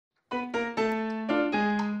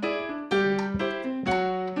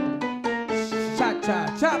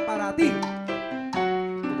Cha-cha para ti.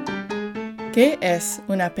 ¿Qué es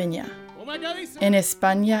una peña? En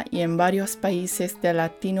España y en varios países de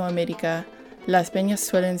Latinoamérica, las peñas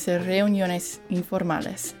suelen ser reuniones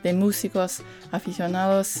informales de músicos,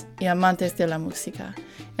 aficionados y amantes de la música,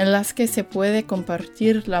 en las que se puede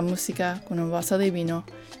compartir la música con un vaso de vino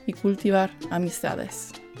y cultivar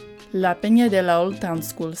amistades. La peña de la Old Town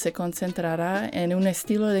School se concentrará en un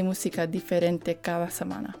estilo de música diferente cada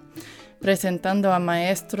semana, presentando a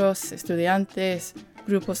maestros, estudiantes,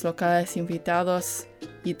 grupos locales invitados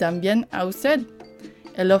y también a usted.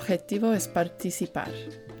 El objetivo es participar.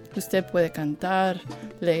 Usted puede cantar,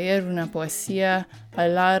 leer una poesía,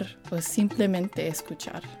 bailar o simplemente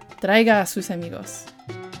escuchar. Traiga a sus amigos.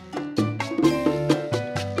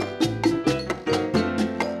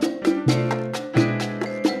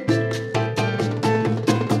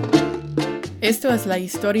 Esto es la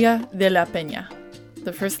historia de La Peña,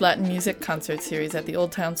 the first Latin music concert series at the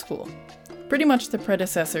Old Town School. Pretty much the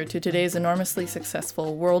predecessor to today's enormously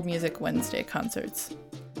successful World Music Wednesday concerts.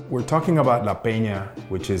 We're talking about La Peña,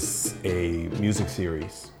 which is a music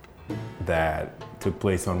series that took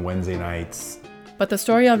place on Wednesday nights. But the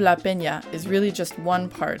story of La Peña is really just one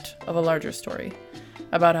part of a larger story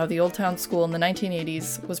about how the Old Town School in the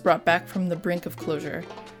 1980s was brought back from the brink of closure,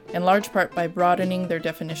 in large part by broadening their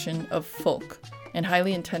definition of folk in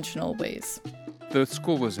highly intentional ways. The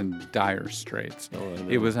school was in dire straits.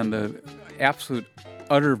 It was on the absolute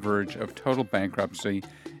utter verge of total bankruptcy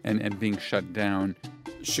and being shut down.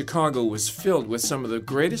 Chicago was filled with some of the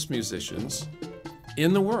greatest musicians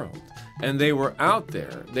in the world. And they were out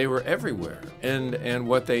there. They were everywhere. And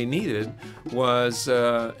what they needed was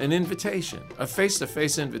an invitation, a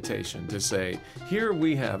face-to-face invitation to say, here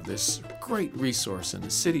we have this great resource in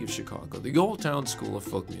the city of Chicago, the Old Town School of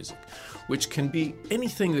Folk Music, which can be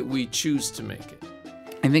anything that we choose to make it.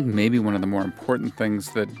 I think maybe one of the more important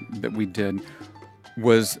things that we did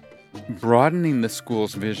was broadening the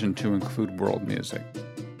school's vision to include world music.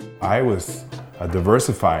 I was a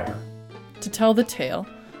diversifier. To tell the tale,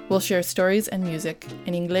 we'll share stories and music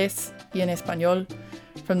in Inglés y en Español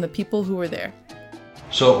from the people who were there.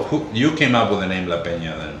 So you came up with the name La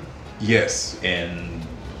Peña then? Yes. And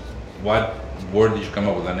where did you come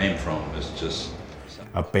up with the name from? It's just...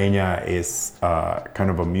 A Peña is kind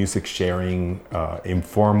of a music sharing,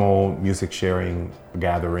 informal music sharing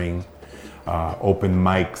gathering, open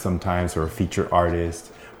mic sometimes or a featured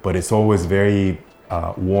artist, but it's always very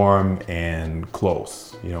warm and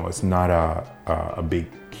close. You know, it's not a big,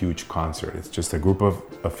 huge concert. It's just a group of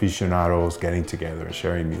aficionados getting together and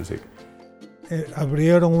sharing music.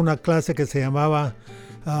 Abrieron una clase que se llamaba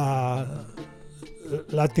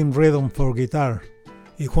Latin Rhythm for Guitar.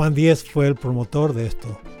 Y Juan Díez fue el promotor de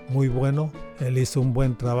esto. Muy bueno. Él hizo un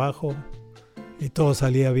buen trabajo y todo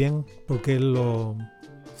salía bien porque él lo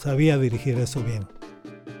sabía dirigir eso bien.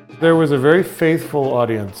 There was a very faithful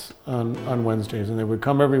audience on Wednesdays, and they would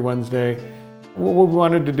come every Wednesday. What we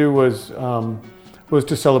wanted to do was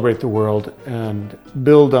to celebrate the world and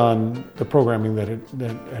build on the programming that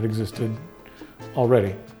had existed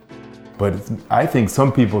already. But I think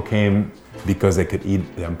some people came because they could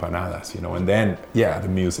eat the empanadas, you know, and then, yeah, the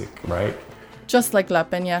music, right? Just like La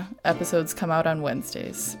Peña, episodes come out on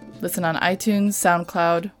Wednesdays. Listen on iTunes,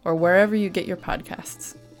 SoundCloud, or wherever you get your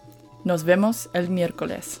podcasts. Nos vemos el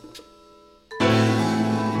miércoles.